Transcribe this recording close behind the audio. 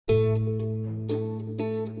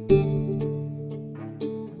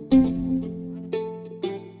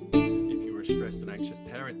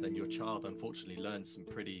unfortunately learned some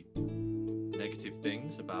pretty negative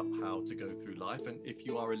things about how to go through life. And if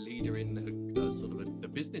you are a leader in the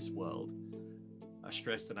business world, a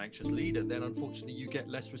stressed and anxious leader, then unfortunately you get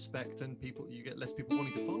less respect and you get less people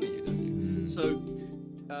wanting to follow you, don't you? So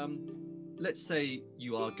let's say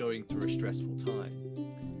you are going through a stressful time.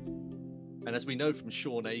 And as we know from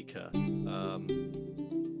Shawn Achor, in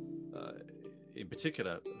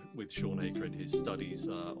particular with Shawn Achor and his studies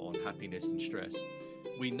on happiness and stress,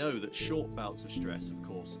 we know that short bouts of stress, of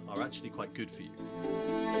course, are actually quite good for you.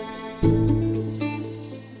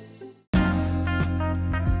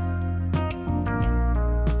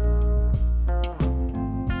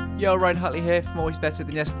 Yo, Ryan Hartley here from Always Better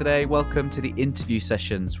Than Yesterday. Welcome to the interview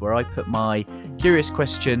sessions where I put my curious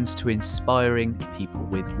questions to inspiring people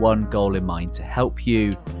with one goal in mind: to help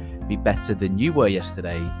you be better than you were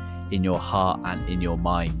yesterday in your heart and in your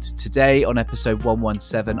mind. Today on episode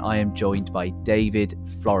 117, I am joined by David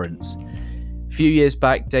Florence. A few years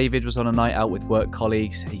back, David was on a night out with work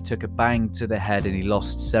colleagues. He took a bang to the head and he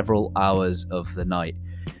lost several hours of the night.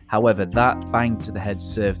 However, that bang to the head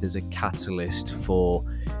served as a catalyst for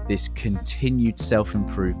this continued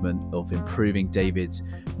self-improvement of improving David's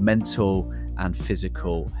mental and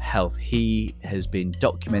physical health. He has been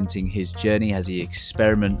documenting his journey as he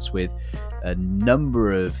experiments with a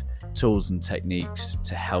number of tools and techniques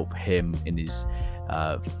to help him in his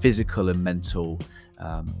physical and mental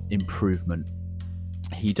improvement.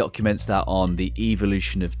 He documents that on the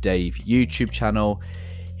Evolution of Dave YouTube channel.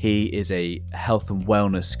 He is a health and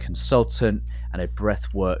wellness consultant and a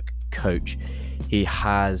breathwork coach. He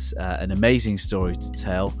has an amazing story to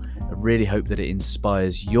tell. I really hope that it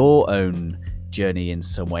inspires your own journey in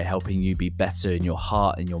some way, helping you be better in your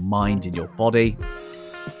heart, in your mind, in your body.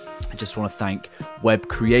 I just want to thank Web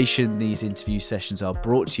Creation. These interview sessions are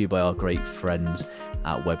brought to you by our great friends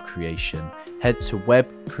at Web Creation. Head to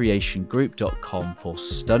webcreationgroup.com for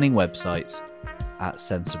stunning websites at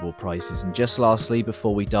sensible prices. And just lastly,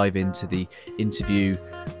 before we dive into the interview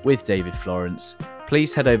with David Florence,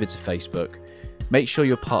 please head over to Facebook. Make sure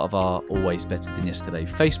you're part of our Always Better Than Yesterday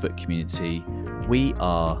Facebook community. We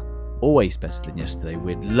are Always Better Than Yesterday.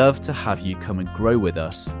 We'd love to have you come and grow with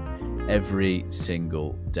us every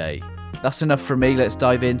single day. That's enough from me. Let's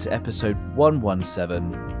dive into episode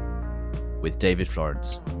 117 with David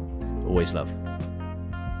Florence. Always love.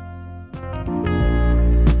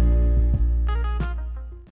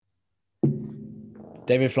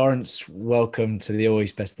 David Florence, welcome to the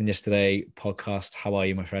Always Better Than Yesterday podcast. How are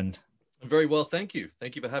you, my friend? I'm very well, thank you.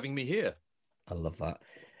 Thank you for having me here. I love that.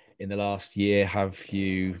 In the last year, have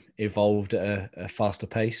you evolved at a faster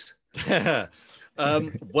pace?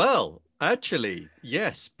 Well, actually,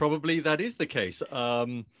 yes, probably that is the case.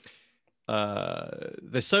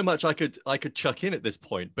 There's so much I could chuck in at this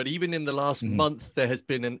point, but even in the last month, there has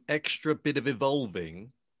been an extra bit of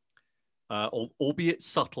evolving. Albeit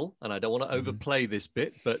subtle, and I don't want to overplay this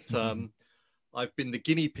bit, but I've been the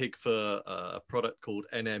guinea pig for a product called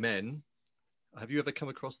NMN. Have you ever come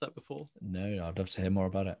across that before? No, I'd love to hear more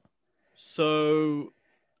about it. So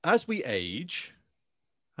as we age,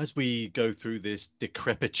 as we go through this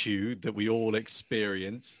decrepitude that we all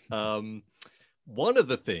experience, one of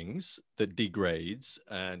the things that degrades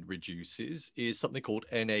and reduces is something called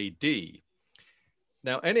NAD.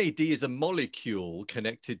 Now, NAD is a molecule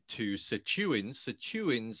connected to sirtuins.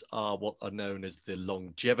 Sirtuins are what are known as the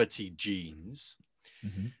longevity genes.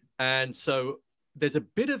 And so there's a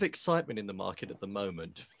bit of excitement in the market at the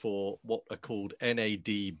moment for what are called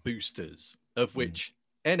NAD boosters, of which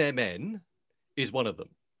NMN is one of them.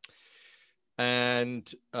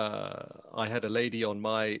 And I had a lady on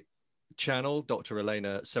my channel, Dr.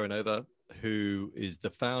 Elena Serenova, who is the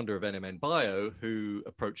founder of NMN Bio, who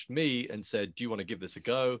approached me and said, do you want to give this a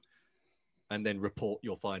go and then report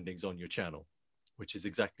your findings on your channel, which is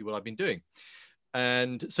exactly what I've been doing.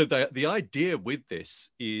 And so the idea with this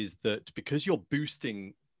is that because you're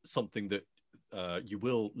boosting something that you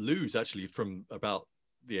will lose actually from about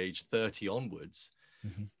the age 30 onwards,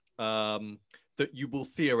 that you will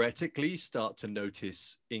theoretically start to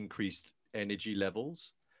notice increased energy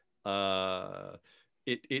levels.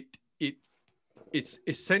 It's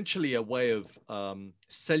essentially a way of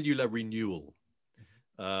cellular renewal.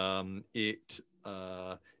 It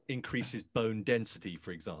increases bone density,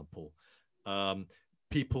 for example.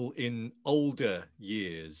 People in older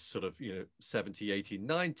years, sort of, 70, 80,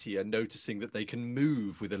 90, are noticing that they can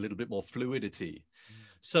move with a little bit more fluidity.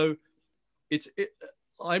 So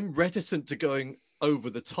I'm reticent to going over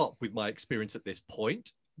the top with my experience at this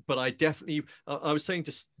point, but I definitely, I was saying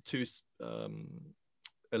to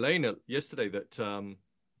Elena yesterday that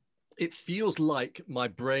it feels like my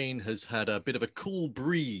brain has had a bit of a cool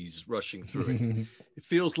breeze rushing through it. It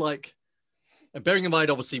feels like, and bearing in mind,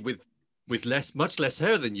 obviously, with much less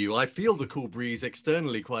hair than you, I feel the cool breeze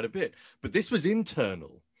externally quite a bit, but this was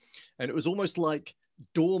internal, and it was almost like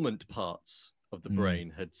dormant parts of the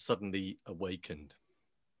brain had suddenly awakened.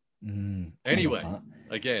 Anyway,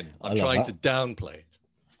 again, I'm trying to downplay it.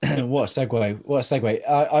 What a segue! What a segue!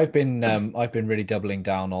 I've been really doubling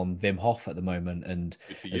down on Wim Hof at the moment, and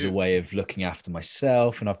as a way of looking after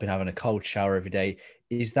myself. And I've been having a cold shower every day.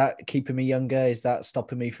 Is that keeping me younger? Is that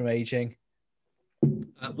stopping me from aging?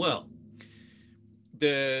 Well,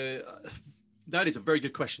 that is a very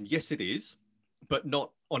good question. Yes, it is, but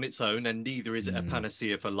not on its own, and neither is it a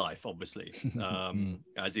panacea for life, obviously,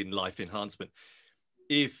 as in life enhancement.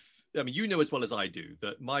 You know as well as I do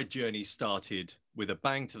that my journey started with a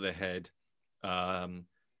bang to the head,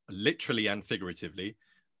 literally and figuratively,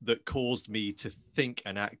 that caused me to think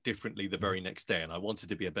and act differently the very next day. And I wanted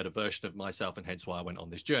to be a better version of myself, and hence why I went on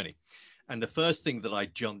this journey. And the first thing that I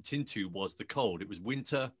jumped into was the cold. It was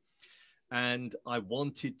winter, and I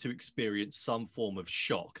wanted to experience some form of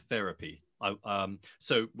shock therapy.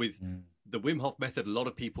 So with the Wim Hof method, a lot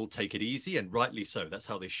of people take it easy, and rightly so. That's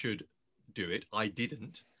how they should do it. I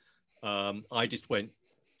didn't. I just went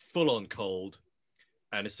full on cold.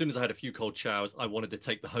 And as soon as I had a few cold showers, I wanted to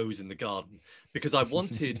take the hose in the garden because I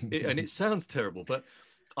wanted it, and it sounds terrible, but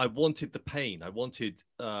I wanted the pain. I wanted,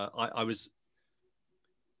 I was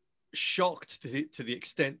shocked to the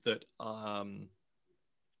extent that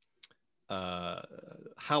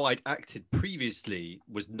how I'd acted previously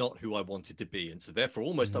was not who I wanted to be. And so therefore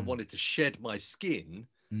almost I wanted to shed my skin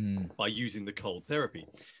by using the cold therapy.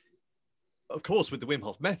 Of course, with the Wim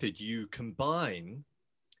Hof method, you combine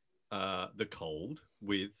the cold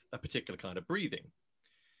with a particular kind of breathing.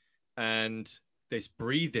 And this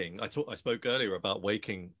breathing, I spoke earlier about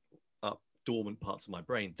waking up dormant parts of my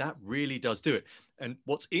brain. That really does do it. And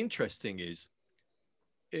what's interesting is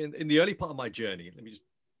in the early part of my journey,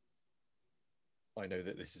 I know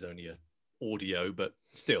that this is only an audio, but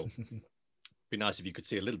still, be nice if you could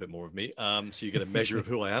see a little bit more of me, so you get a measure of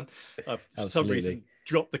who I am. For some reason,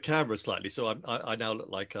 dropped the camera slightly, so I now look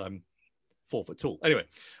like I'm 4 foot tall. Anyway,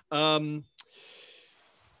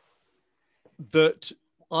 that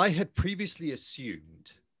I had previously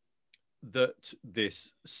assumed that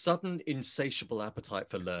this sudden insatiable appetite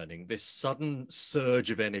for learning, this sudden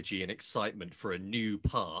surge of energy and excitement for a new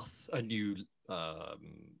path, a new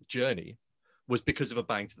journey, was because of a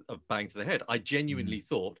bang to the head. I genuinely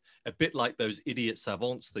thought, a bit like those idiot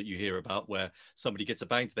savants that you hear about, where somebody gets a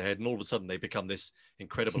bang to the head and all of a sudden they become this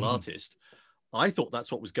incredible artist. I thought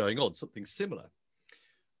that's what was going on, something similar.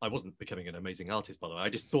 I wasn't becoming an amazing artist, by the way. I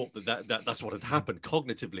just thought that's what had happened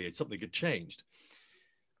cognitively, and something had changed.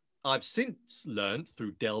 I've since learned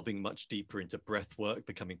through delving much deeper into breath work,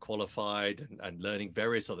 becoming qualified and learning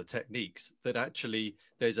various other techniques, that actually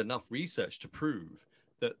there's enough research to prove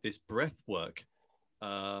that this breath work,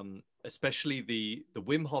 especially the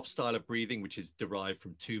Wim Hof style of breathing, which is derived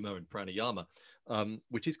from Tuma and pranayama,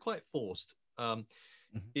 which is quite forced,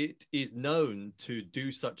 it is known to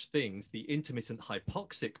do such things. The intermittent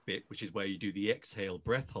hypoxic bit, which is where you do the exhale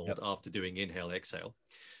breath hold after doing inhale, exhale,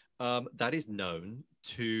 that is known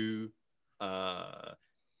to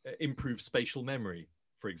improve spatial memory,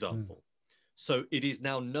 for example. So it is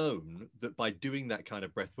now known that by doing that kind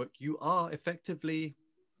of breath work, you are effectively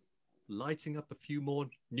lighting up a few more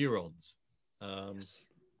neurons,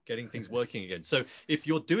 getting things working again. So if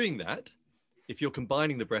you're doing that, if you're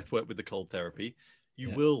combining the breath work with the cold therapy, you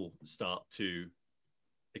will start to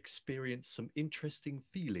experience some interesting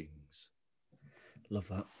feelings. Love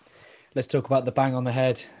that. Let's talk about the bang on the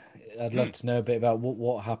head. I'd love to know a bit about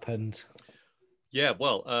what happened. Yeah,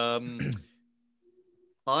 well,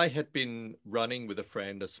 I had been running with a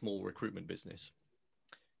friend a small recruitment business,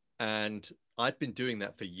 and I'd been doing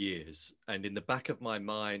that for years. And in the back of my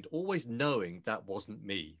mind, always knowing that wasn't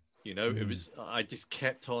me. You know, it was, I just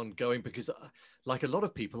kept on going because like a lot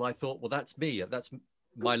of people, I thought, well, that's me. That's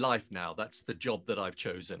my life now. That's the job that I've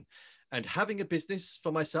chosen. And having a business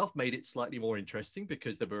for myself made it slightly more interesting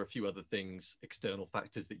because there were a few other things, external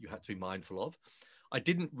factors that you had to be mindful of. I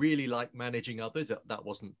didn't really like managing others. That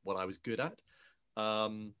wasn't what I was good at.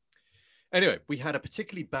 Anyway, we had a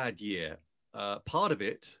particularly bad year. Part of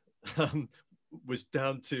it was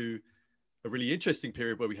down to a really interesting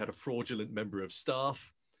period where we had a fraudulent member of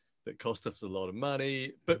staff that cost us a lot of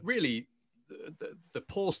money. But really, the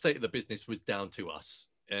poor state of the business was down to us.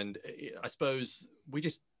 And I suppose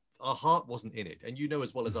our heart wasn't in it. And you know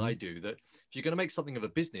as well as I do that if you're going to make something of a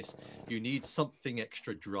business, you need something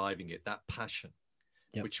extra driving it, that passion,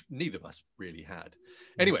 which neither of us really had.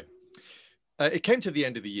 Anyway, it came to the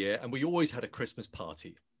end of the year, and we always had a Christmas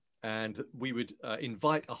party, and we would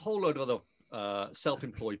invite a whole load of other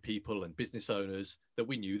self-employed people and business owners that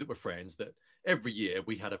we knew that were friends. That every year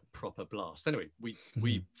we had a proper blast. Anyway,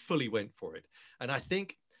 we fully went for it, and I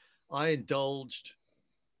think I indulged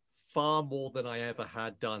far more than I ever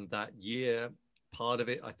had done that year. Part of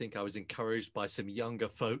it, I think I was encouraged by some younger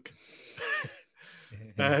folk.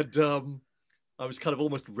 And I was kind of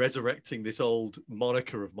almost resurrecting this old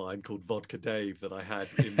moniker of mine called Vodka Dave that I had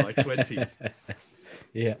in my 20s.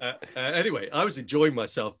 Yeah. Anyway, I was enjoying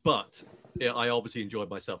myself, but I obviously enjoyed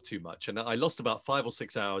myself too much. And I lost about 5 or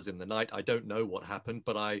 6 hours in the night. I don't know what happened,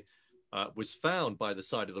 but I was found by the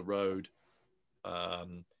side of the road.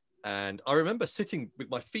 And I remember sitting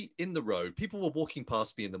with my feet in the road. People were walking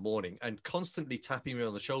past me in the morning and constantly tapping me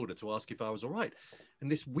on the shoulder to ask if I was all right.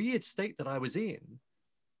 And this weird state that I was in,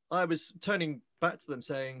 I was turning back to them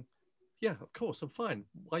saying, yeah, of course, I'm fine.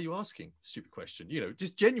 Why are you asking? Stupid question. You know,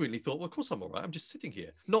 just genuinely thought, well, of course I'm all right. I'm just sitting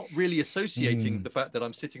here. Not really associating the fact that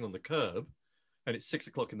I'm sitting on the curb and it's 6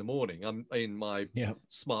 o'clock in the morning. I'm in my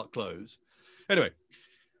smart clothes. Anyway.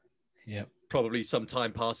 Yeah. Probably some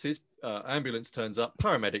time passes, ambulance turns up,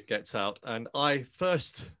 paramedic gets out, and I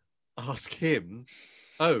first ask him,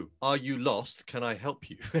 oh, are you lost? Can I help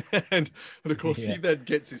you? and of course, he then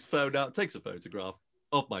gets his phone out, takes a photograph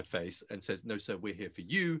of my face and says, no, sir, we're here for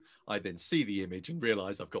you. I then see the image and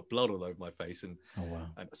realize I've got blood all over my face and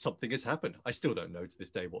something has happened. I still don't know to this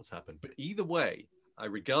day what's happened. But either way, I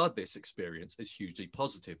regard this experience as hugely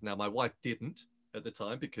positive. Now, my wife didn't at the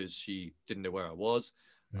time because she didn't know where I was.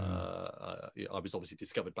 I was obviously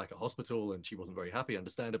discovered back at hospital and she wasn't very happy,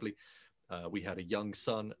 understandably. We had a young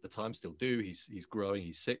son at the time, still do. He's growing,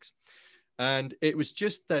 he's 6. And it was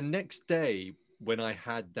just the next day when I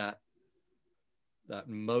had that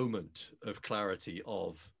moment of clarity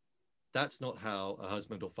of that's not how a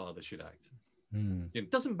husband or father should act. You know,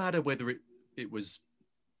 it doesn't matter whether it was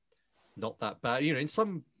not that bad. You know, in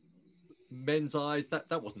some men's eyes,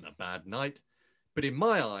 that wasn't a bad night. But in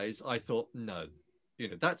my eyes, I thought, no. You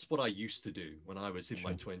know, that's what I used to do when I was in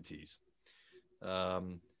my 20s.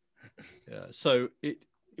 So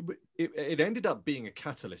it ended up being a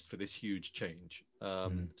catalyst for this huge change.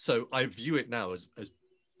 So I view it now as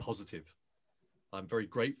positive. I'm very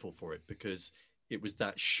grateful for it because it was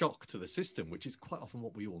that shock to the system, which is quite often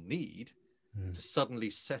what we all need to suddenly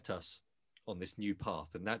set us on this new path.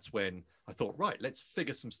 And that's when I thought, right, let's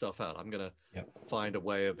figure some stuff out. I'm going to find a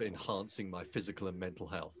way of enhancing my physical and mental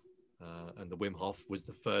health. And the Wim Hof was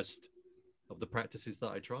the first of the practices that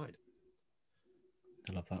I tried.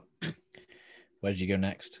 I love that. Where did you go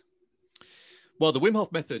next? Well, the Wim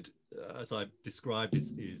Hof method, as I've described,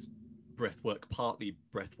 is breathwork, partly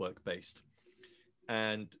breathwork based.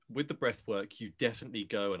 And with the breathwork, you definitely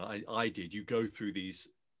go, and I did, you go through these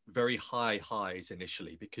very high highs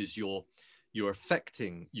initially because you're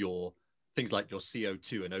affecting your things like your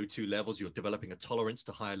CO2 and O2 levels. You're developing a tolerance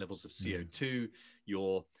to higher levels of CO2.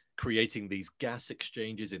 You're creating these gas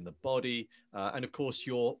exchanges in the body. And of course,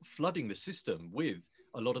 you're flooding the system with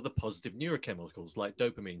a lot of the positive neurochemicals like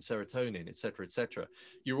dopamine, serotonin, et cetera, et cetera.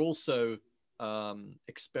 You're also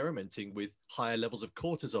experimenting with higher levels of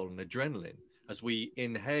cortisol and adrenaline. As we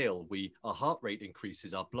inhale, our heart rate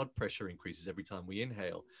increases, our blood pressure increases every time we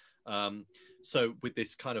inhale. So with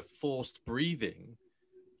this kind of forced breathing,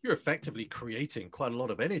 you're effectively creating quite a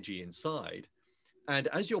lot of energy inside. And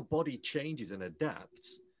as your body changes and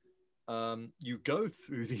adapts, you go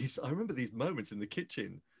through these, I remember these moments in the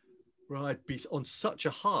kitchen where I'd be on such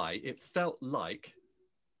a high, it felt like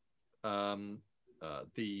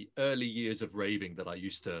the early years of raving that I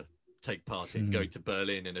used to take part in, going to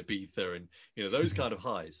Berlin and Ibiza and, you know, those kind of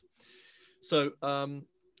highs. So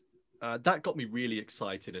that got me really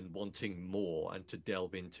excited and wanting more and to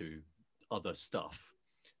delve into other stuff.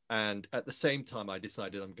 And at the same time, I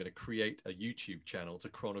decided I'm going to create a YouTube channel to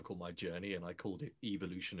chronicle my journey. And I called it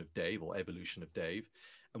Evolution of Dave or Evolution of Dave.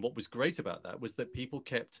 And what was great about that was that people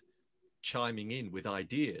kept chiming in with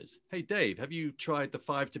ideas. Hey, Dave, have you tried the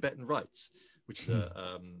 5 Tibetan rites, which is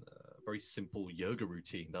a very simple yoga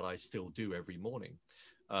routine that I still do every morning?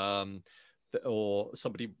 Or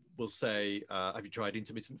somebody will say, have you tried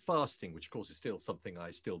intermittent fasting, which of course is still something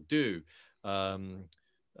I still do. You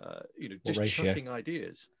know, just chucking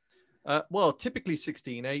ideas. Well, typically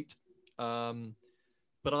 16:8,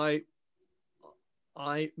 but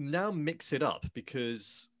I now mix it up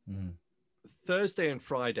because Thursday and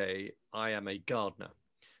Friday I am a gardener,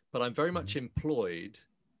 but I'm very much employed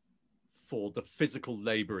for the physical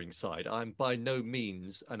laboring side. I'm by no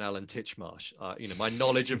means an Alan Titchmarsh. You know, my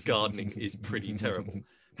knowledge of gardening is pretty terrible.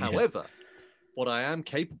 However, what I am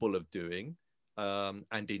capable of doing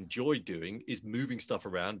and enjoy doing is moving stuff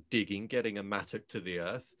around, digging, getting a mattock to the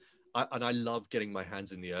earth. And I love getting my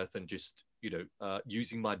hands in the earth and just,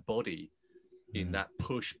 using my body in that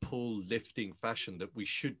push, pull, lifting fashion that we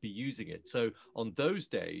should be using it. So on those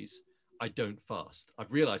days, I don't fast.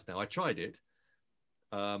 I've realized now, I tried it.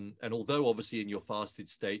 And although obviously in your fasted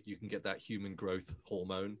state, you can get that human growth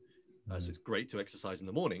hormone. So it's great to exercise in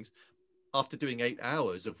the mornings. After doing 8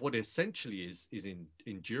 hours of what essentially is in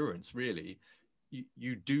endurance, really,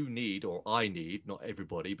 you do need, or I need, not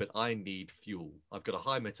everybody, but I need fuel. I've got a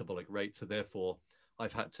high metabolic rate, so therefore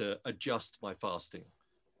I've had to adjust my fasting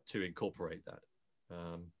to incorporate that.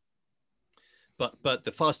 But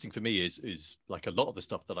the fasting for me is like a lot of the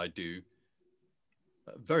stuff that I do,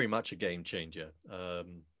 very much a game changer.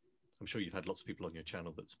 I'm sure you've had lots of people on your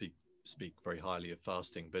channel that speak very highly of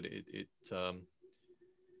fasting, but it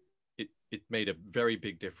made a very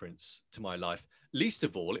big difference to my life. Least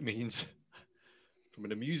of all, it means, from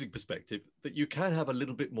an amusing perspective, that you can have a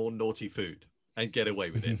little bit more naughty food and get away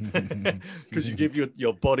with it because you give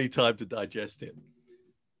your body time to digest it.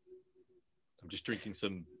 I'm just drinking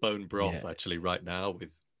some bone broth actually right now with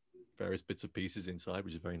various bits and pieces inside,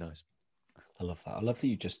 which is very nice. I love that. I love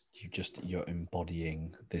that you're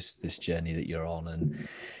embodying this journey that you're on,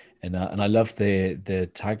 and I love the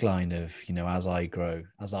tagline of, as I grow,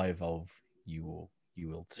 as I evolve, you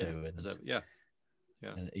will too. And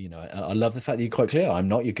I love the fact that you're quite clear. I'm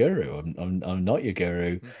not your guru. I'm not your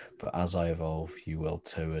guru, but as I evolve, you will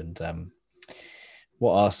too. And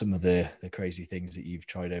what are some of the crazy things that you've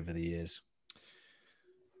tried over the years?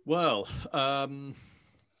 Well,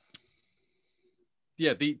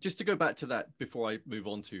 just to go back to that before I move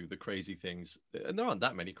on to the crazy things, and there aren't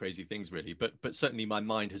that many crazy things really, but certainly my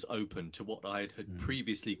mind has opened to what I had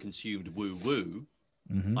previously consumed woo-woo.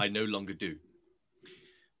 I no longer do.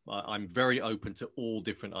 I'm very open to all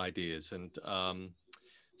different ideas. And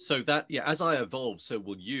so that, as I evolve, so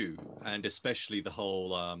will you. And especially the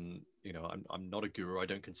whole, I'm not a guru. I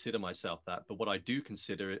don't consider myself that. But what I do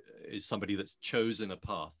consider is somebody that's chosen a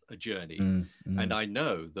path, a journey. And I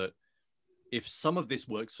know that if some of this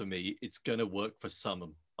works for me, it's going to work for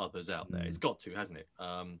some others out there. It's got to, hasn't it?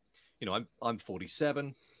 I'm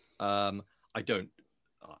 47.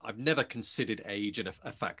 I've never considered age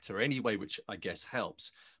a factor anyway, which I guess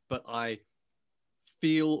helps. But I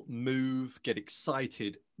feel, move, get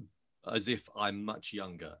excited as if I'm much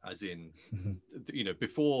younger, as in,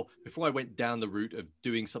 before I went down the route of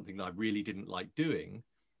doing something that I really didn't like doing,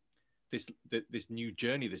 this new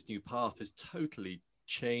journey, this new path has totally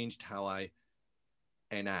changed how I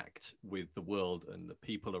enact with the world and the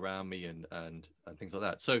people around me and things like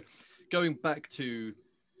that. So going back to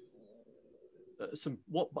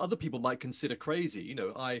what other people might consider crazy,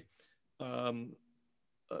 I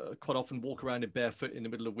quite often walk around in barefoot in the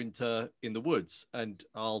middle of winter in the woods, and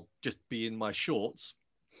I'll just be in my shorts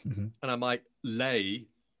and I might lay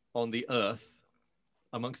on the earth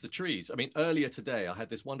amongst the trees. I mean, earlier today, I had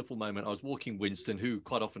this wonderful moment. I was walking Winston, who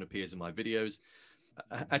quite often appears in my videos.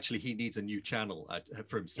 Actually, he needs a new channel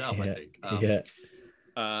for himself, I think.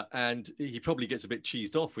 And he probably gets a bit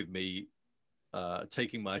cheesed off with me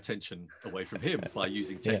taking my attention away from him by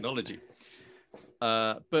using technology.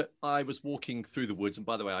 But I was walking through the woods, and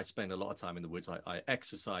by the way, I spend a lot of time in the woods. I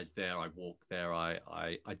exercise there, I walk there. I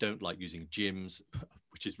don't like using gyms,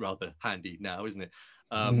 which is rather handy now, isn't it?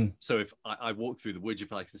 So if I walk through the woods,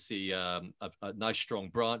 if I can see a nice strong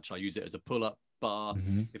branch, I use it as a pull-up bar.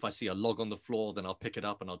 If I see a log on the floor, then I'll pick it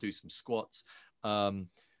up and I'll do some squats. And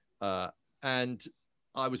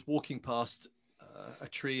I was walking past a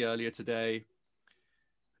tree earlier today.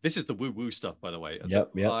 This is the woo-woo stuff, by the way.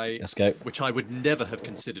 Let's go. Which I would never have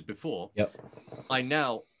considered before. I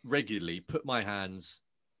now regularly put my hands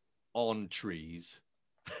on trees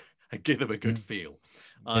and give them a good feel.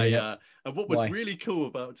 And what was really cool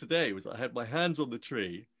about today was I had my hands on the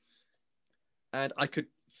tree and I could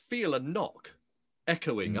feel a knock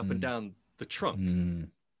echoing up and down the trunk.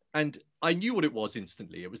 And I knew what it was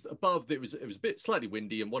instantly. It was above, it was a bit slightly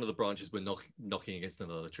windy, and one of the branches were knocking against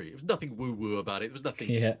another tree. It was nothing woo-woo about it. It was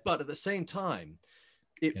nothing, but at the same time,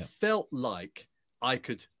 it felt like I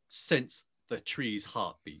could sense the tree's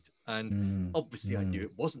heartbeat. And obviously I knew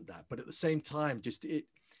it wasn't that, but at the same time, just it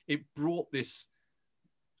brought this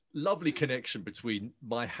lovely connection between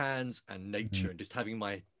my hands and nature, and just having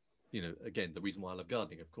my, again, the reason why I love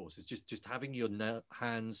gardening, of course, is just having your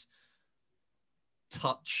hands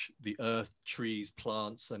touch the earth, trees,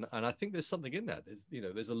 plants, and I think there's something in that.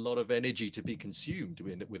 There's a lot of energy to be consumed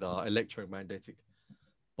with our electromagnetic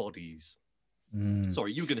bodies.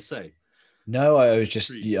 Sorry, you were going to say? No, I was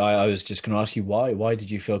just going to ask you why did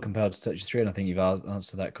you feel compelled to touch the tree? And I think you've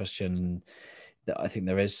answered that question. that I think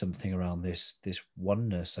there is something around this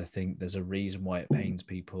oneness. I think there's a reason why it pains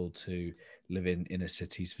people to live in inner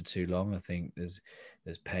cities for too long. I think there's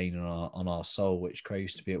pain on our soul which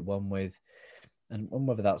craves to be at one with, and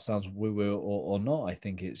whether that sounds woo-woo or not, I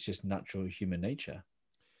think it's just natural human nature.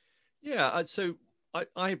 Yeah, so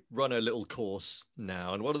I run a little course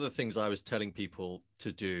now, and one of the things I was telling people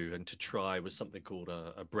to do and to try was something called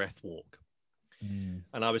a breath walk.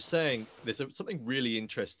 And I was saying there's something really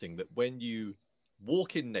interesting, that when you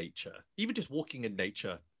walk in nature, even just walking in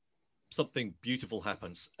nature, something beautiful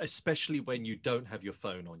happens, especially when you don't have your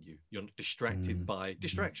phone on you. You're not distracted by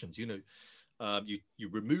distractions. You know, you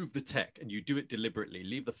remove the tech, and you do it deliberately.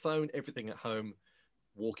 Leave the phone, everything at home,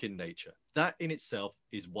 walk in nature. That in itself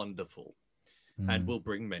is wonderful and will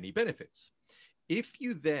bring many benefits. If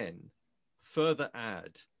you then further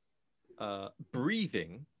add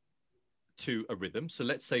breathing to a rhythm, so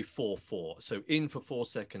let's say 4-4, so in for 4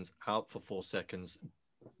 seconds, out for 4 seconds,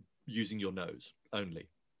 using your nose only.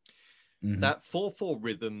 That 4-4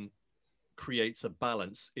 rhythm creates a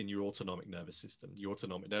balance in your autonomic nervous system. Your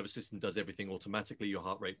autonomic nervous system does everything automatically, your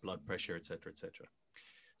heart rate, blood pressure, etc., etc.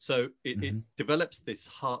 So it develops this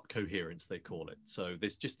heart coherence, they call it. So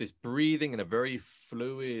there's just this breathing in a very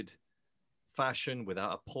fluid fashion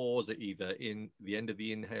without a pause at either in the end of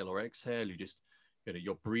the inhale or exhale. You just, you know,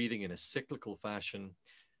 you're breathing in a cyclical fashion.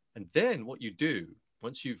 And then what you do,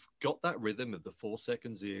 once you've got that rhythm of the 4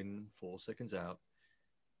 seconds in, 4 seconds out,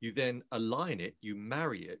 you then align it, you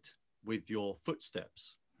marry it with your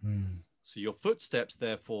footsteps. So your footsteps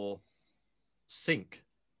therefore sync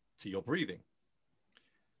to your breathing.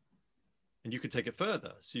 And you could take it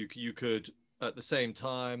further. So you could, at the same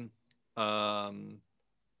time,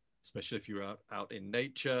 especially if you're out in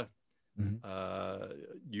nature,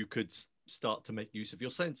 you could start to make use of your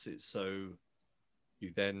senses. So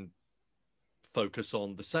you then focus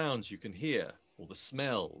on the sounds you can hear or the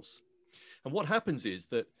smells. And what happens is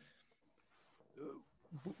that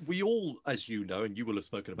we all, as you know, and you will have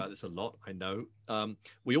spoken about this a lot, I know,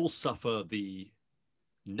 we all suffer the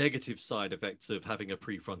negative side effects of having a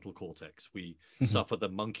prefrontal cortex. We suffer the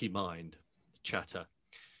monkey mind chatter.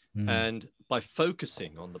 And by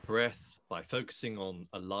focusing on the breath, by focusing on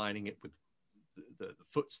aligning it with the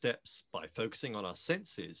footsteps, by focusing on our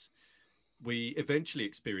senses, we eventually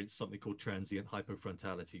experience something called transient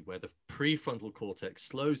hypofrontality, where the prefrontal cortex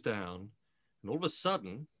slows down, and all of a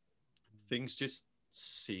sudden, things just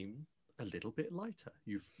seem a little bit lighter.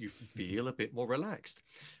 You feel a bit more relaxed.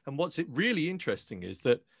 And what's really interesting is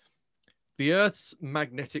that the Earth's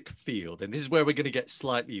magnetic field, and this is where we're going to get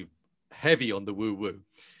slightly heavy on the woo-woo,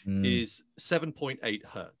 is 7.8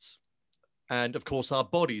 hertz. And of course, our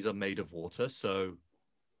bodies are made of water, so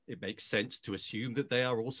it makes sense to assume that they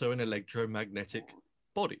are also an electromagnetic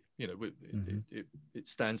body. You know, it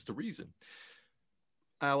stands to reason.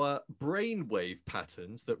 Our brainwave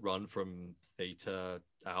patterns that run from theta,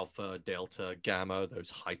 alpha, delta, gamma,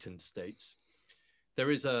 those heightened states,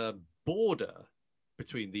 there is a border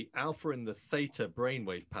between the alpha and the theta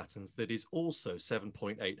brainwave patterns that is also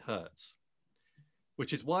 7.8 hertz,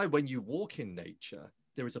 which is why when you walk in nature,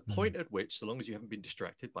 there is a point at which, so long as you haven't been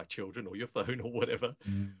distracted by children or your phone or whatever,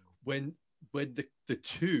 when the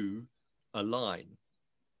two align.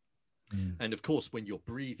 And of course, when you're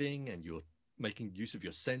breathing and you're making use of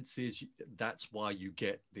your senses, that's why you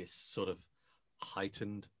get this sort of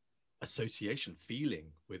heightened association feeling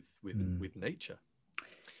with nature.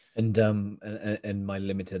 And in my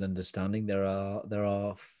limited understanding, there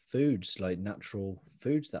are foods, like natural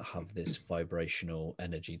foods, that have this vibrational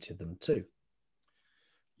energy to them too.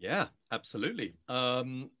 Yeah, absolutely.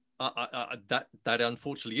 That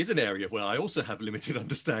unfortunately is an area where I also have limited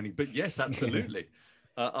understanding, but yes, absolutely.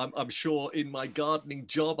 I'm sure in my gardening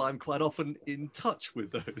job, I'm quite often in touch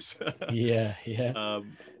with those. Yeah.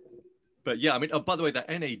 But yeah, I mean, by the way, that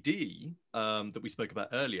NAD that we spoke about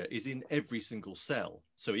earlier is in every single cell.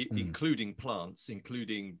 So including plants,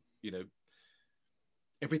 including, you know,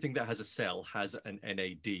 everything that has a cell has an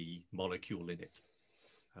NAD molecule in it,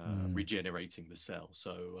 regenerating the cell.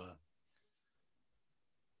 So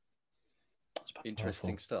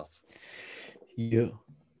interesting stuff.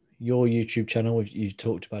 Your YouTube channel, you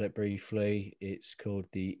talked about it briefly. It's called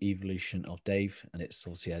The Evolution of Dave, and it's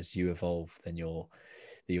obviously as you evolve, then your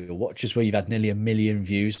watchers, where you've had nearly 1 million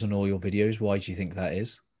views on all your videos. Why do you think that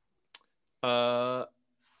is?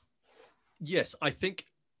 Yes, I think,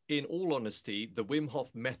 in all honesty, the Wim Hof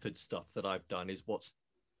method stuff that I've done is what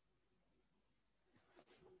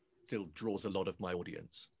still draws a lot of my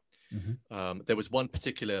audience. There was one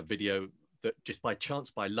particular video that just by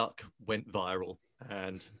chance, by luck, went viral,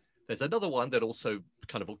 and there's another one that also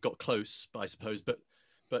kind of got close, I suppose, but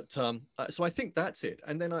But so I think that's it.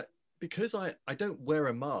 And then because I don't wear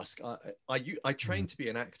a mask, I trained to be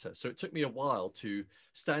an actor. So it took me a while to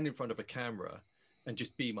stand in front of a camera and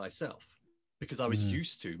just be myself, because I was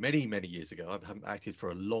used to, many, many years ago, I haven't acted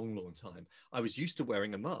for a long, long time, I was used to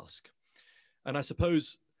wearing a mask. And I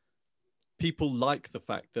suppose people like the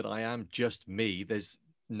fact that I am just me. There's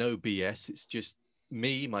no BS. It's just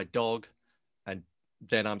me, my dog, and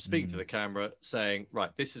then I'm speaking to the camera saying,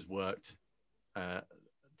 right, this has worked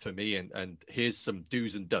for me, and here's some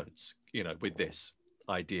do's and don'ts, with this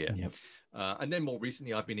idea. Yep. And then more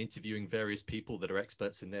recently, I've been interviewing various people that are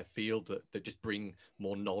experts in their field that just bring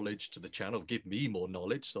more knowledge to the channel, give me more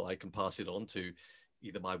knowledge so I can pass it on to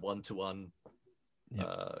either my one-to-one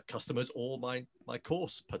customers or my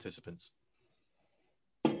course participants.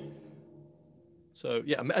 So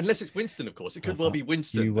yeah, unless it's Winston, of course. It could well be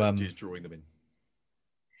Winston who's drawing them in.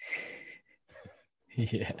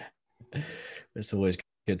 Yeah, it's always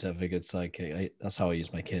good to have a good sidekick. That's how I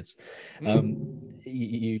use my kids.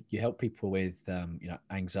 You help people with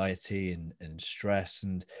anxiety and stress,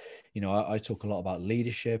 and I talk a lot about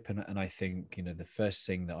leadership, and I think the first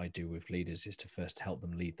thing that I do with leaders is to first help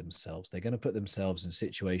them lead themselves. They're going to put themselves in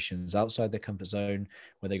situations outside their comfort zone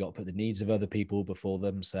where they got to put the needs of other people before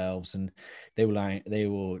themselves, and they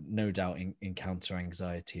will no doubt encounter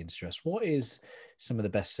anxiety and stress. What is some of the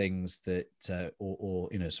best things that or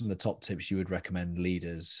some of the top tips you would recommend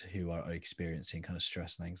leaders who are experiencing kind of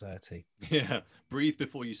stress and anxiety? Yeah, breathe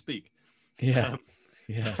before you speak. Yeah.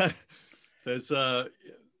 There's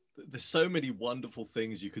so many wonderful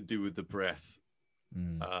things you could do with the breath.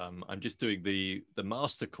 I'm just doing the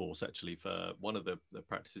master course actually for one of the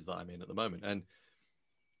practices that I'm in at the moment,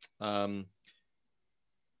 and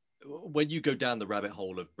when you go down the rabbit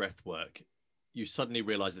hole of breath work, you suddenly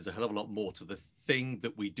realize there's a hell of a lot more to the thing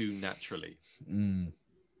that we do naturally.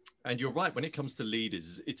 And you're right, when it comes to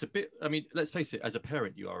leaders, it's a bit, let's face it, as a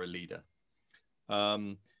parent, you are a leader.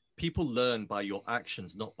 People learn by your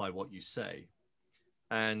actions, not by what you say.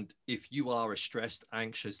 And if you are a stressed,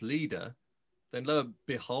 anxious leader, then lo and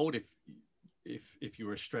behold, if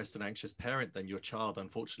you're a stressed and anxious parent, then your child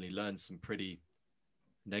unfortunately learns some pretty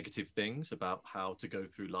negative things about how to go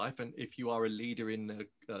through life. And if you are a leader in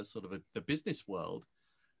the business world,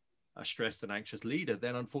 a stressed and anxious leader,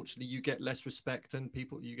 then unfortunately you get less respect and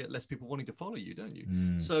you get less people wanting to follow you, don't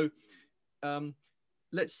you? So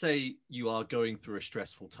let's say you are going through a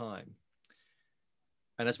stressful time.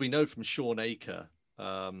 And as we know from Shawn Achor,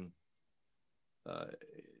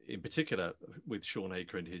 in particular with Shawn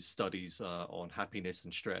Achor and his studies on happiness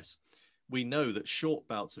and stress, we know that short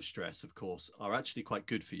bouts of stress, of course, are actually quite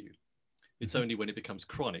good for you. It's only when it becomes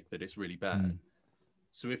chronic that it's really bad.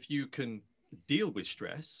 So if you can deal with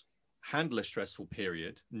stress, handle a stressful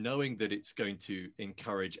period, knowing that it's going to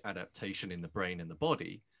encourage adaptation in the brain and the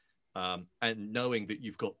body, and knowing that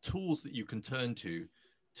you've got tools that you can turn to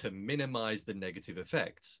minimize the negative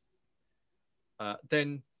effects,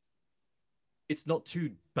 then it's not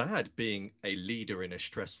too bad being a leader in a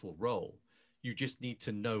stressful role. You just need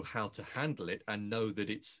to know how to handle it and know that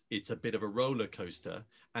it's a bit of a roller coaster,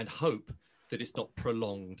 and hope that it's not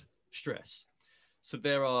prolonged stress. So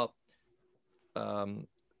there are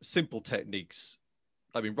simple techniques.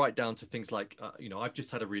 Right down to things like, I've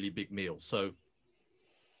just had a really big meal. So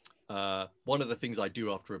one of the things I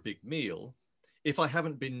do after a big meal, if I've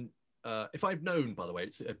known, by the way,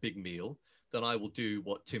 it's a big meal, then I will do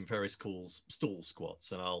what Tim Ferriss calls stall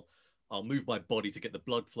squats, and I'll move my body to get the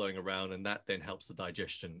blood flowing around, and that then helps the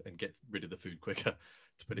digestion and get rid of the food quicker,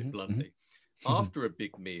 to put it bluntly. After a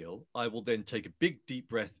big meal, I will then take a big deep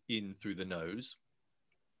breath in through the nose,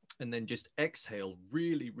 and then just exhale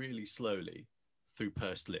really, really slowly through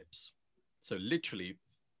pursed lips. So literally,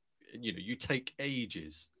 you take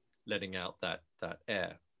ages letting out that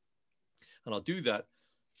air. And I'll do that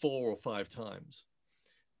 4 or 5 times.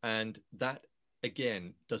 And that,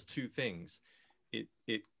 again, does 2 things. It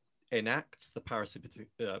enacts the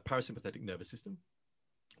parasympathetic nervous system,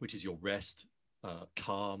 which is your rest,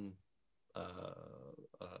 calm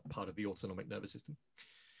part of the autonomic nervous system.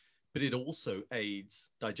 But it also aids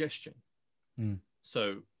digestion.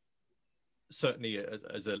 So certainly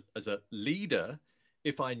as a leader,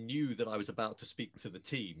 if I knew that I was about to speak to the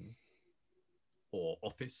team or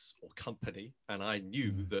office or company, and I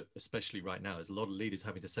knew that, especially right now, there's a lot of leaders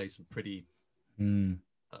having to say some pretty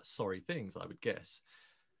sorry things, I would guess,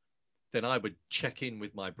 then I would check in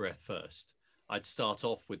with my breath first. I'd start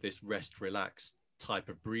off with this rest, relax type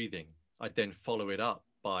of breathing. I'd then follow it up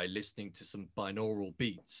by listening to some binaural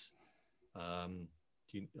beats. I'm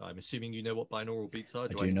assuming you know what binaural beats are? I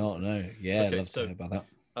do not know. Yeah, okay, I'd love to hear about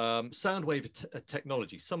that. Sound wave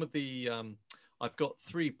technology. Some of the I've got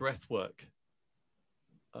 3 breathwork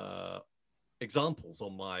examples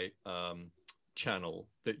on my channel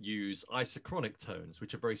that use isochronic tones,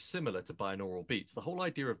 which are very similar to binaural beats. The whole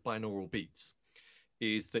idea of binaural beats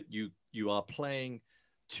is that you are playing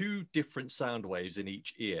 2 different sound waves in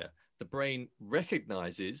each ear. The brain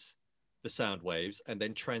recognizes the sound waves and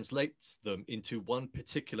then translates them into one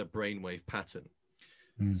particular brainwave pattern.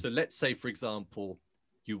 So let's say, for example,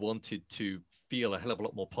 you wanted to feel a hell of a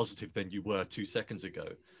lot more positive than you were 2 seconds ago.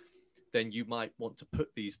 Then you might want to put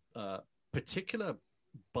these particular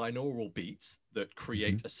binaural beats that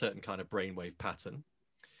create a certain kind of brainwave pattern,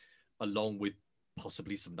 along with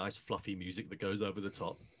possibly some nice fluffy music that goes over the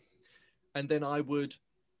top. And then I would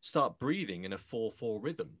start breathing in a 4/4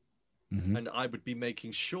 rhythm. And I would be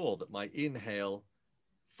making sure that my inhale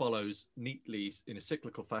follows neatly in a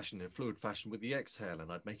cyclical fashion, in a fluid fashion with the exhale,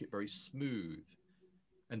 and I'd make it very smooth.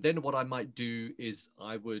 And then what I might do is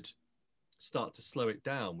I would start to slow it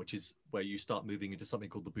down, which is where you start moving into something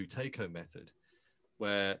called the Buteyko method,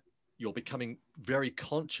 where you're becoming very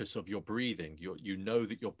conscious of your breathing. You know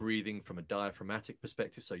that you're breathing from a diaphragmatic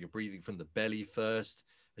perspective. So you're breathing from the belly first.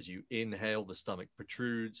 As you inhale, the stomach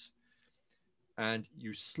protrudes, and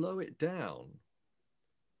you slow it down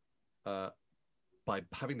by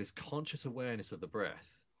having this conscious awareness of the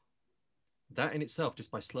breath. That in itself, just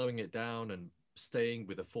by slowing it down and staying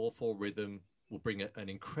with a 4/4 rhythm, will bring an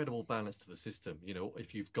incredible balance to the system. You know,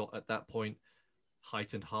 if you've got at that point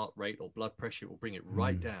heightened heart rate or blood pressure, it will bring it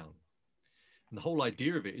right down. And the whole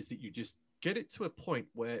idea of it is that you just get it to a point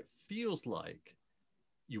where it feels like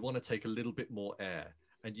you want to take a little bit more air,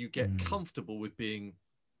 and you get comfortable with being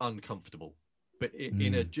uncomfortable, but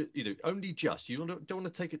in a, you know, only just, you don't want to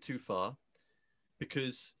take it too far,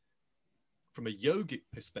 because from a yogic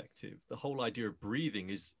perspective, the whole idea of breathing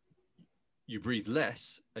is you breathe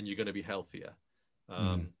less and you're going to be healthier.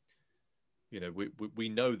 You know, we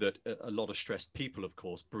know that a lot of stressed people, of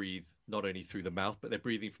course, breathe not only through the mouth, but they're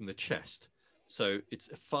breathing from the chest. So it's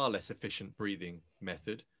a far less efficient breathing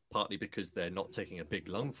method, partly because they're not taking a big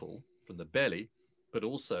lungful from the belly, but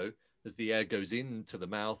also as the air goes into the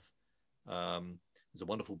mouth. There's a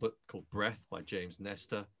wonderful book called Breath by James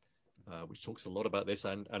Nestor, which talks a lot about this,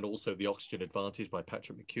 and also The Oxygen Advantage by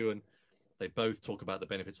Patrick McKeown. They both talk about the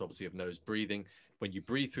benefits, obviously, of nose breathing. When you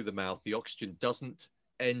breathe through the mouth, the oxygen doesn't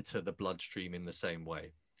enter the bloodstream in the same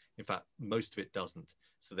way. In fact, most of it doesn't.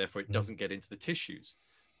 So therefore, it doesn't get into the tissues.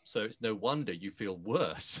 So it's no wonder you feel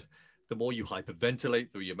worse. The more you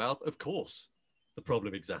hyperventilate through your mouth, of course, the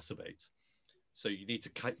problem exacerbates. So you need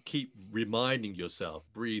to keep reminding yourself,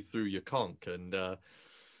 breathe through your conch, and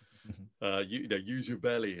you know, use your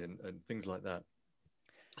belly and things like that.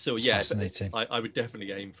 So It's yeah, fascinating. I would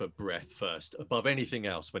definitely aim for breath first above anything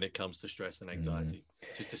else when it comes to stress and anxiety.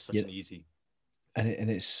 It's just such an easy. And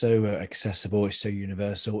it's so accessible. It's so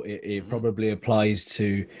universal. It probably applies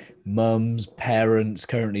to mums, parents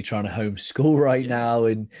currently trying to homeschool right now,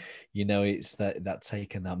 and you know, it's that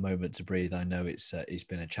taking that moment to breathe. I know it's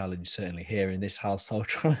been a challenge, certainly here in this household,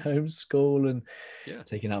 trying to homeschool, and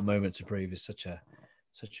taking that moment to breathe is such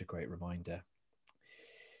a great reminder.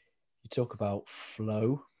 You talk about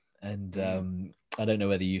flow, and I don't know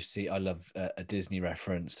whether you see, I love a Disney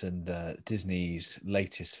reference, and Disney's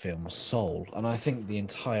latest film, Soul. And I think the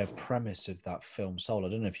entire premise of that film, Soul, I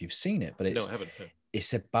don't know if you've seen it, but it's, no, I haven't.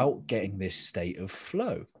 It's about getting this state of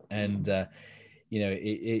flow. And, you know,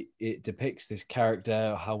 it depicts this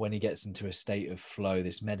character, how when he gets into a state of flow,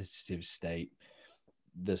 this meditative state,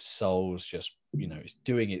 the soul's just, you know, it's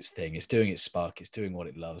doing its thing, it's doing its spark, it's doing what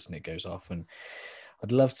it loves, and it goes off. And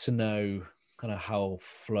I'd love to know kind of how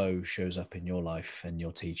flow shows up in your life and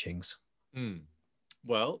your teachings.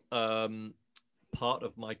 Well, part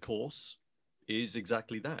of my course is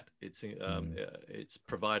exactly that. It's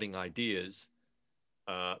providing ideas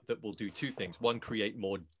that will do 2 things. One, create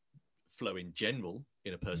more flow in general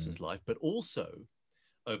in a person's life, but also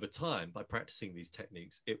over time, by practicing these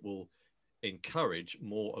techniques, it will encourage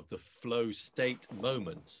more of the flow state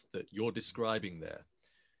moments that you're describing there.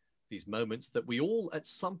 These moments that we all at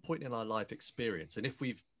some point in our life experience. And if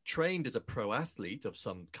we've trained as a pro athlete of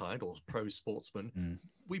some kind or pro sportsman,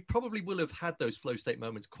 we probably will have had those flow state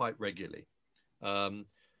moments quite regularly.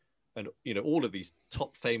 And, you know, all of these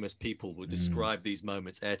top famous people will describe these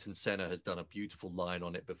moments. Ayrton Senna has done a beautiful line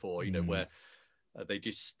on it before, you know, where they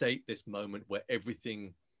just state this moment where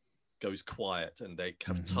everything goes quiet and they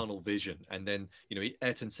have tunnel vision. And then, you know,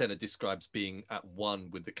 Ayrton Senna describes being at one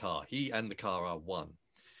with the car. He and the car are one.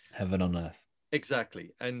 Heaven on earth.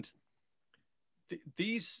 Exactly. And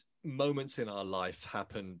these moments in our life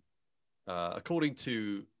happen according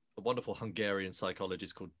to a wonderful Hungarian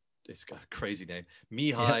psychologist called it's got a crazy name,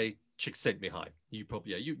 Mihai Csikszentmihalyi. You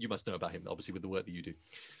probably, you must know about him, obviously, with the work that you do.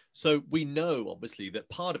 So we know, obviously, that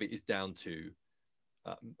part of it is down to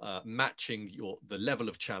matching the level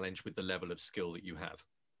of challenge with the level of skill that you have.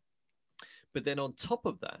 But then on top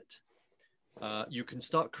of that, you can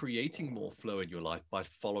start creating more flow in your life by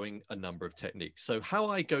following a number of techniques. So how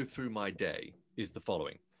I go through my day is the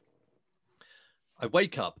following. I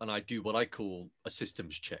wake up and I do what I call a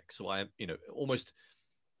systems check. So I am, almost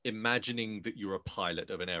imagining that you're a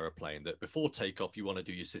pilot of an aeroplane, that before takeoff, you want to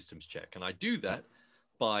do your systems check. And I do that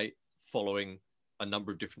by following a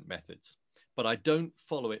number of different methods, but I don't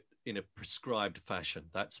follow it in a prescribed fashion.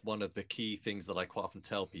 That's one of the key things that I quite often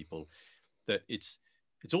tell people, that it's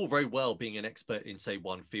all very well being an expert in, say,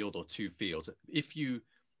 one field or two fields. If you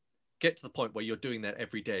get to the point where you're doing that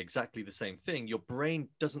every day, exactly the same thing, your brain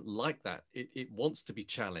doesn't like that. It wants to be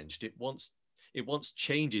challenged. It wants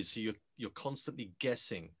changes. So you're constantly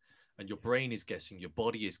guessing, and your brain is guessing, your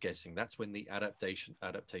body is guessing. That's when the adaptation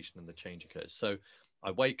and the change occurs. So I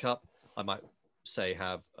wake up, I might say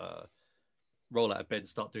roll out of bed and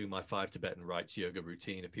start doing my 5 Tibetan rites yoga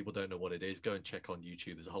routine. If people don't know what it is, go and check on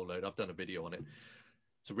YouTube. There's a whole load. I've done a video on it.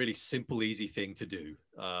 It's a really simple, easy thing to do.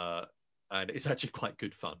 And it's actually quite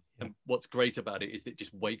good fun. Yeah. And what's great about it is that it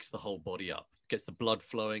just wakes the whole body up, gets the blood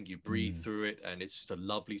flowing, you breathe through it, and it's just a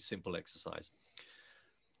lovely, simple exercise.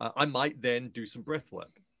 I might then do some breath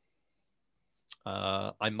work.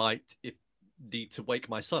 I might need to wake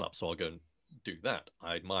my son up, so I'll go and do that.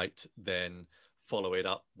 I might then follow it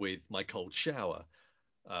up with my cold shower.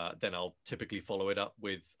 Then I'll typically follow it up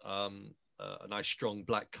with a nice strong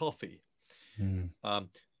black coffee.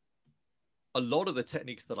 A lot of the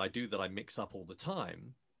techniques that I do that I mix up all the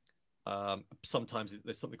time, sometimes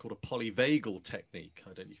there's something called a polyvagal technique.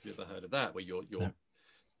 I don't know if you've ever heard of that, where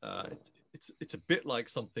it's a bit like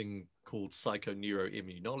something called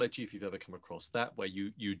psychoneuroimmunology, if you've ever come across that, where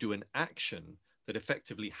you do an action that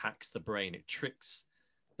effectively hacks the brain. It tricks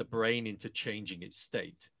the brain into changing its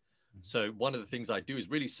state. So one of the things I do is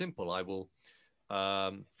really simple. I will,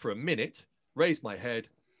 for a minute, raise my head,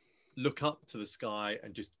 look up to the sky,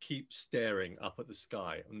 and just keep staring up at the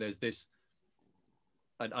sky. And there's this,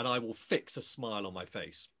 and I will fix a smile on my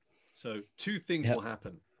face. So two things will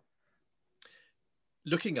happen.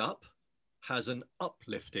 Looking up has an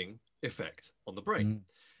uplifting effect on the brain.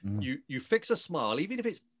 You fix a smile, even if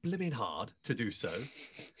it's blimmin' hard to do so.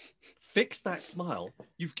 Fix that smile.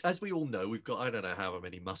 As we all know, we've got, I don't know how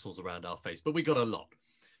many muscles around our face, but we got a lot.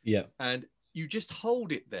 Yeah. And you just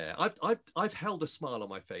hold it there. I've held a smile on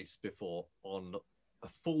my face before on a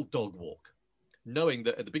full dog walk, knowing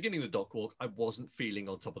that at the beginning of the dog walk, I wasn't feeling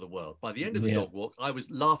on top of the world. By the end of the dog walk, I was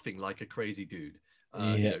laughing like a crazy dude,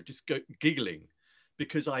 just giggling,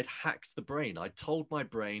 because I'd hacked the brain. I told my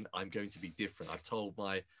brain I'm going to be different. I've told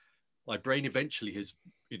my brain eventually has,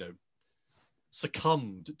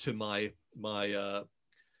 succumbed to my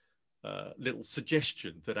little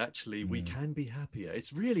suggestion that actually we can be happier.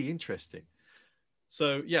 It's really interesting.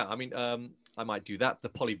 So yeah, I mean, I might do that. The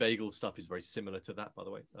polyvagal stuff is very similar to that, by the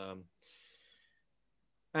way.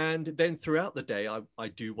 And then throughout the day, I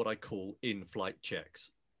do what I call in-flight checks.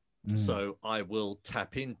 So I will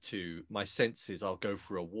tap into my senses. I'll go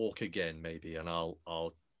for a walk again, maybe, and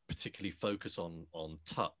I'll particularly focus on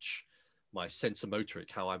touch, my sensomotoric,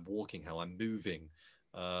 how I'm walking, how I'm moving,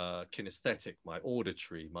 kinesthetic, my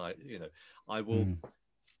auditory, I will,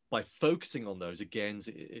 by focusing on those, again,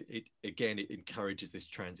 it encourages this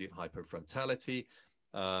transient hypofrontality.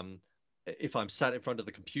 If I'm sat in front of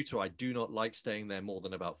the computer, I do not like staying there more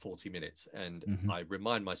than about 40 minutes. And I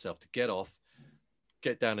remind myself to get off,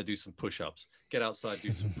 get down and do some push-ups, get outside,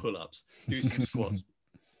 do some pull-ups, do some squats,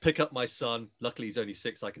 pick up my son. Luckily, he's only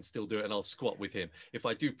 6. I can still do it, and I'll squat with him. If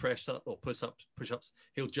I do press-up or push-ups,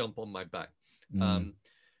 he'll jump on my back.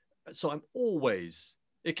 So I'm always,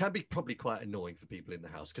 it can be probably quite annoying for people in the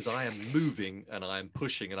house, because I am moving and I am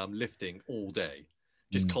pushing and I'm lifting all day,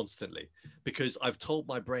 just constantly, because I've told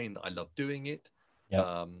my brain that I love doing it.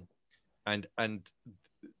 And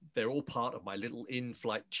they're all part of my little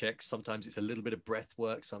in-flight checks. Sometimes it's a little bit of breath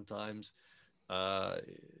work. Sometimes,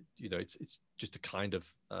 it's just a kind of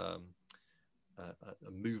a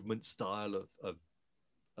movement style of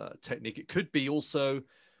technique. It could be also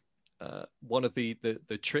one of the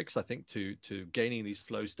tricks, I think, to gaining these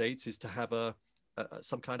flow states is to have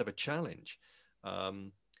some kind of a challenge.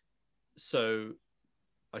 So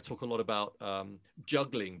I talk a lot about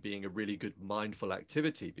juggling being a really good mindful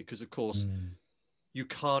activity, because of course you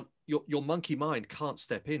can't, your monkey mind can't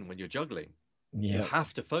step in when you're juggling. You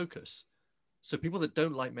have to focus. So people that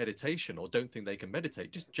don't like meditation or don't think they can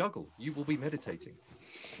meditate, just juggle. You will be meditating.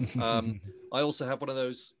 I also have one of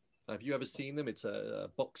those Have you ever seen them? It's a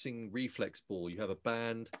boxing reflex ball. You have a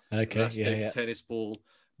band, Okay, elastic, tennis ball.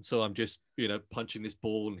 And so I'm just, punching this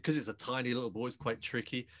ball. And because it's a tiny little ball, it's quite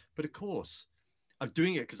tricky. But of course, I'm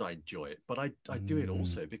doing it because I enjoy it. But I do it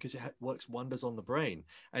also because it works wonders on the brain.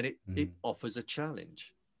 And it offers a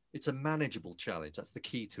challenge. It's a manageable challenge. That's the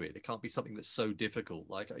key to it. It can't be something that's so difficult.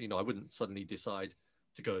 Like, I wouldn't suddenly decide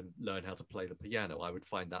to go and learn how to play the piano. I would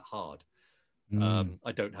find that hard.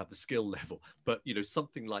 I don't have the skill level, but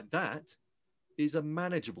something like that is a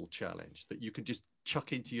manageable challenge that you can just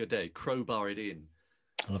chuck into your day, crowbar it in.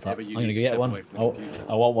 I love that. I'm going to get one.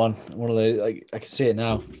 I want one of those. I can see it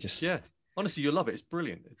now. Yeah, honestly, you'll love it. It's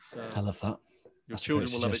brilliant. I love that. Your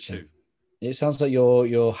children will love it too. It sounds like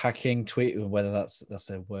you're hacking tweet, whether that's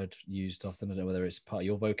a word used often. I don't know whether it's part of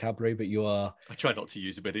your vocabulary, but you are. I try not to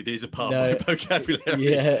use it, but it is a part of my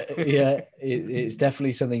vocabulary. Yeah. It's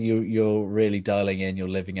definitely something you're really dialing in. You're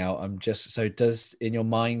living out. In your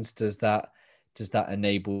mind, does that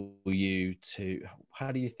enable you to?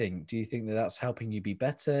 How do you think? Do you think that that's helping you be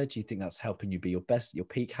better? Do you think that's helping you be your best, your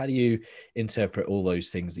peak? How do you interpret all those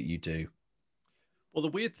things that you do? Well,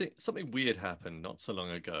 something weird happened not so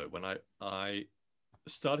long ago when I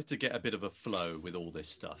started to get a bit of a flow with all this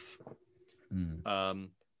stuff. I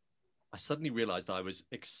suddenly realized I was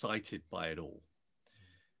excited by it all.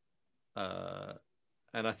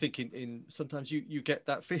 And I think in sometimes you get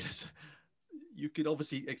that feeling. You can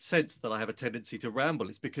obviously sense that I have a tendency to ramble.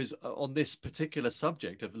 It's because on this particular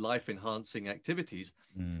subject of life-enhancing activities,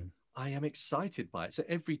 I am excited by it. So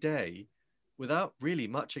every day, without really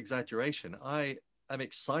much exaggeration, I'm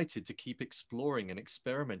excited to keep exploring and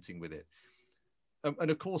experimenting with it. And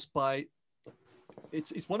of course,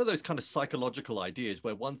 it's one of those kind of psychological ideas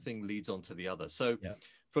where one thing leads on to the other. So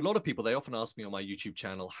for a lot of people, they often ask me on my YouTube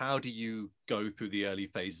channel, how do you go through the early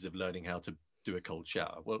phases of learning how to do a cold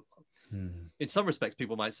shower? Well, in some respects,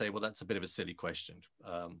 people might say, well, that's a bit of a silly question.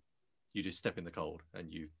 You just step in the cold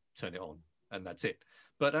and you turn it on and that's it.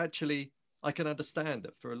 But actually, I can understand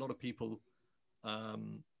that for a lot of people,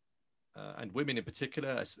 and women in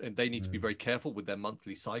particular, and they need to be very careful with their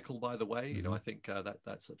monthly cycle, by the way. I think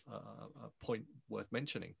that's a point worth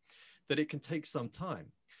mentioning, that it can take some time.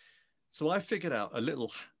 So I figured out I'm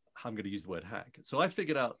going to use the word hack. So I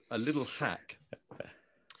figured out a little hack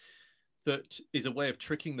that is a way of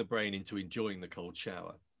tricking the brain into enjoying the cold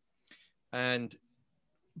shower. And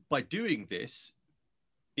by doing this,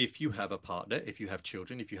 if you have a partner, if you have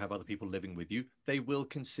children, if you have other people living with you, they will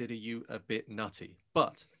consider you a bit nutty.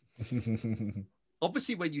 But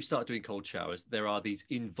obviously, when you start doing cold showers, there are these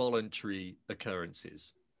involuntary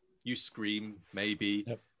occurrences. You scream, maybe.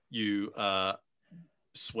 You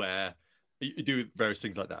swear. You do various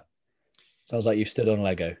things like that. Sounds like you've stood on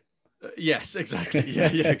Lego. Yes, exactly. Yeah,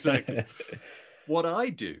 exactly. What I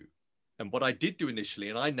do, and what I did do initially,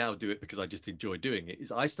 and I now do it because I just enjoy doing it,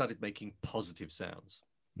 is I started making positive sounds.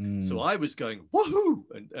 So I was going woohoo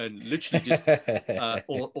and literally just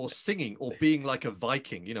or singing or being like a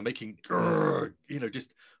Viking, making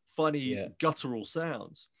just funny guttural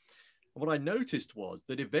sounds. And what I noticed was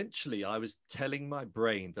that eventually I was telling my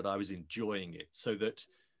brain that I was enjoying it, so that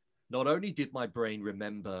not only did my brain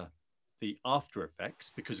remember the after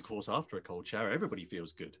effects, because of course after a cold shower everybody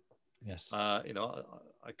feels good. Yes. I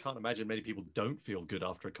can't imagine many people don't feel good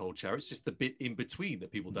after a cold shower. It's just the bit in between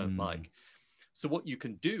that people don't like. So what you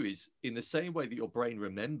can do is, in the same way that your brain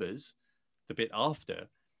remembers the bit after,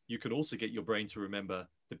 you can also get your brain to remember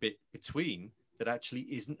the bit between that actually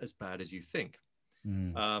isn't as bad as you think.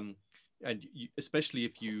 And especially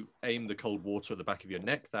if you aim the cold water at the back of your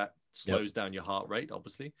neck, that slows down your heart rate,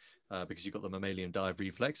 obviously, because you've got the mammalian dive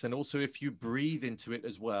reflex. And also if you breathe into it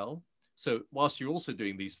as well. So whilst you're also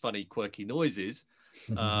doing these funny, quirky noises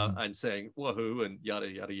and saying woohoo and yada,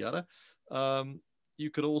 yada, yada, you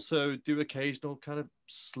could also do occasional kind of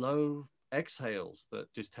slow exhales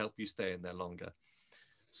that just help you stay in there longer.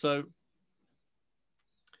 So,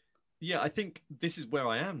 yeah, I think this is where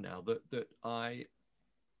I am now, that I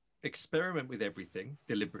experiment with everything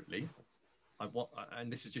deliberately.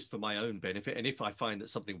 And this is just for my own benefit. And if I find that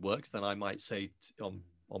something works, then I might say on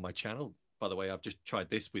my channel, by the way, I've just tried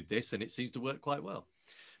this with this and it seems to work quite well.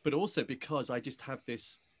 But also because I just have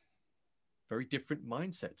this very different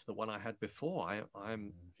mindset to the one I had before.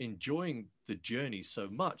 I'm enjoying the journey so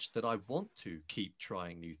much that I want to keep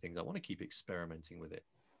trying new things. I want to keep experimenting with it.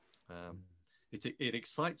 It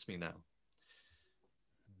excites me now.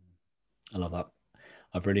 I love that.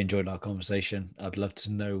 I've really enjoyed our conversation. I'd love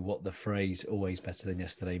to know what the phrase "always better than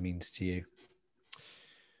yesterday" means to you.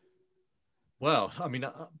 Well, I mean,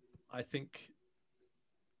 I think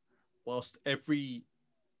whilst every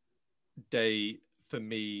day for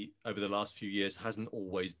me over the last few years hasn't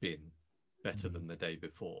always been better than the day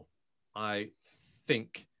before. I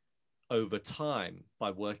think over time, by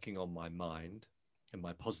working on my mind and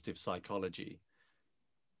my positive psychology,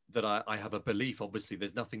 that I have a belief, obviously,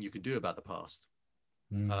 there's nothing you can do about the past.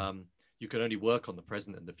 You can only work on the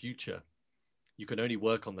present and the future. You can only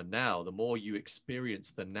work on the now. The more you experience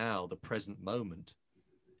the now, the present moment,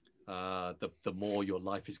 the more your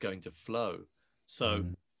life is going to flow. So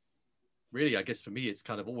really, I guess for me, it's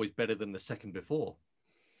kind of always better than the second before.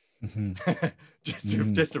 just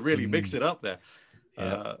to really mix it up there.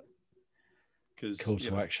 Call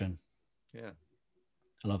to action. Yeah.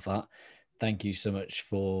 I love that. Thank you so much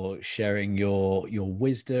for sharing your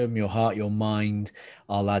wisdom, your heart, your mind.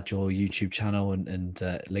 I'll add your YouTube channel and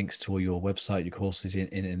links to all your website, your courses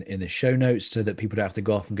in the show notes, so that people don't have to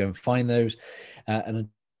go off and go and find those. And I'd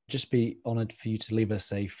just be honored for you to leave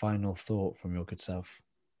us a final thought from your good self.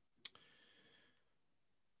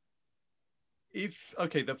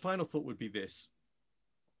 The final thought would be this.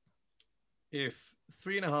 If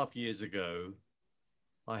 3.5 years ago,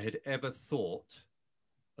 I had ever thought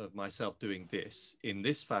of myself doing this in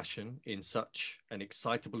this fashion, in such an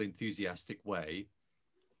excitable, enthusiastic way,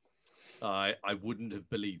 I wouldn't have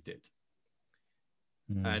believed it.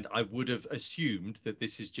 And I would have assumed that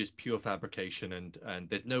this is just pure fabrication and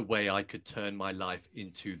there's no way I could turn my life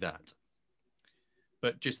into that.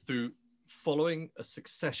 But just through following a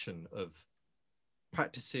succession of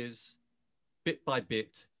practices, bit by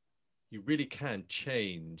bit, you really can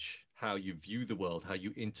change how you view the world, how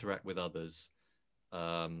you interact with others,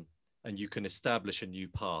 and you can establish a new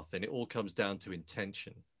path. And it all comes down to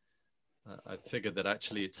intention. I figured that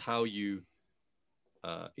actually it's how you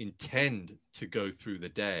intend to go through the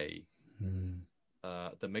day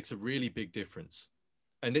that makes a really big difference.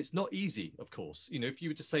 And it's not easy, of course. You know, if you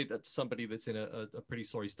were to say that to somebody that's in a pretty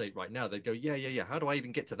sorry state right now, they'd go, yeah. How do I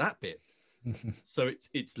even get to that bit? So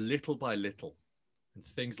it's little by little. And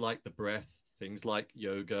things like the breath, things like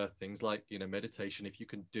yoga, things like, meditation, if you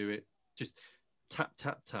can do it, just tap,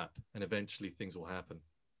 and eventually things will happen.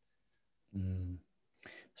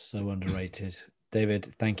 So underrated.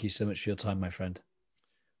 David, thank you so much for your time, my friend.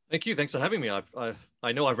 Thank you. Thanks for having me.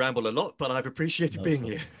 I know I ramble a lot, but I've appreciated being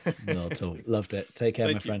here. Not at all. Loved it. Take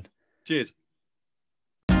care, my friend. Cheers.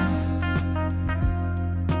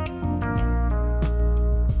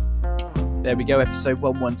 There we go, episode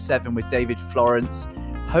 117 with David Florence.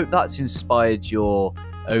 Hope that's inspired your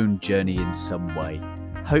own journey in some way.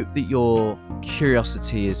 Hope that your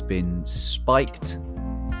curiosity has been spiked.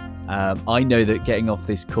 I know that getting off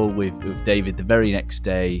this call with David the very next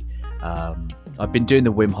day, I've been doing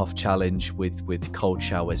the Wim Hof challenge with cold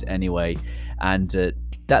showers anyway, and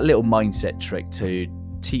that little mindset trick to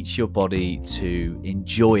teach your body to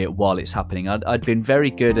enjoy it while it's happening. I'd been very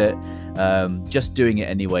good at just doing it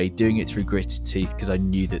anyway, doing it through gritted teeth, because I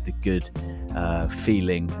knew that the good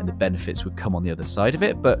feeling and the benefits would come on the other side of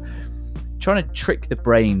it. But trying to trick the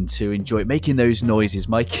brain to enjoy it, making those noises,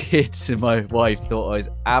 my kids and my wife thought I was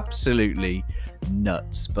absolutely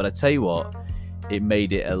nuts. But I tell you what, it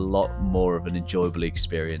made it a lot more of an enjoyable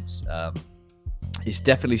experience. It's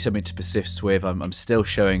definitely something to persist with. I'm still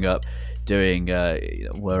showing up doing,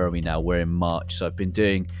 where are we now? We're in March. So I've been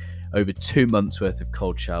doing over 2 months worth of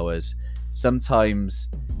cold showers. Sometimes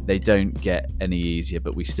they don't get any easier,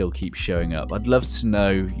 but we still keep showing up. I'd love to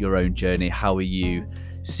know your own journey. How are you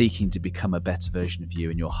seeking to become a better version of you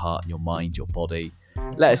in your heart, your mind, your body?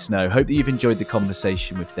 Let us know. Hope that you've enjoyed the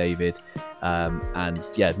conversation with David. And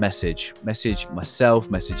yeah, message myself,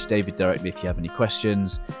 message David directly if you have any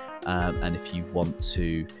questions. And if you want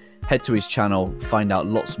to head to his channel, find out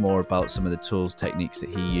lots more about some of the tools, techniques that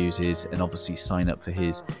he uses, and obviously sign up for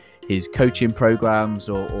his coaching programs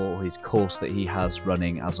or his course that he has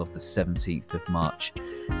running as of the 17th of March.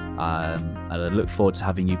 And I look forward to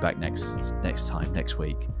having you back next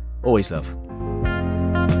week. Always love.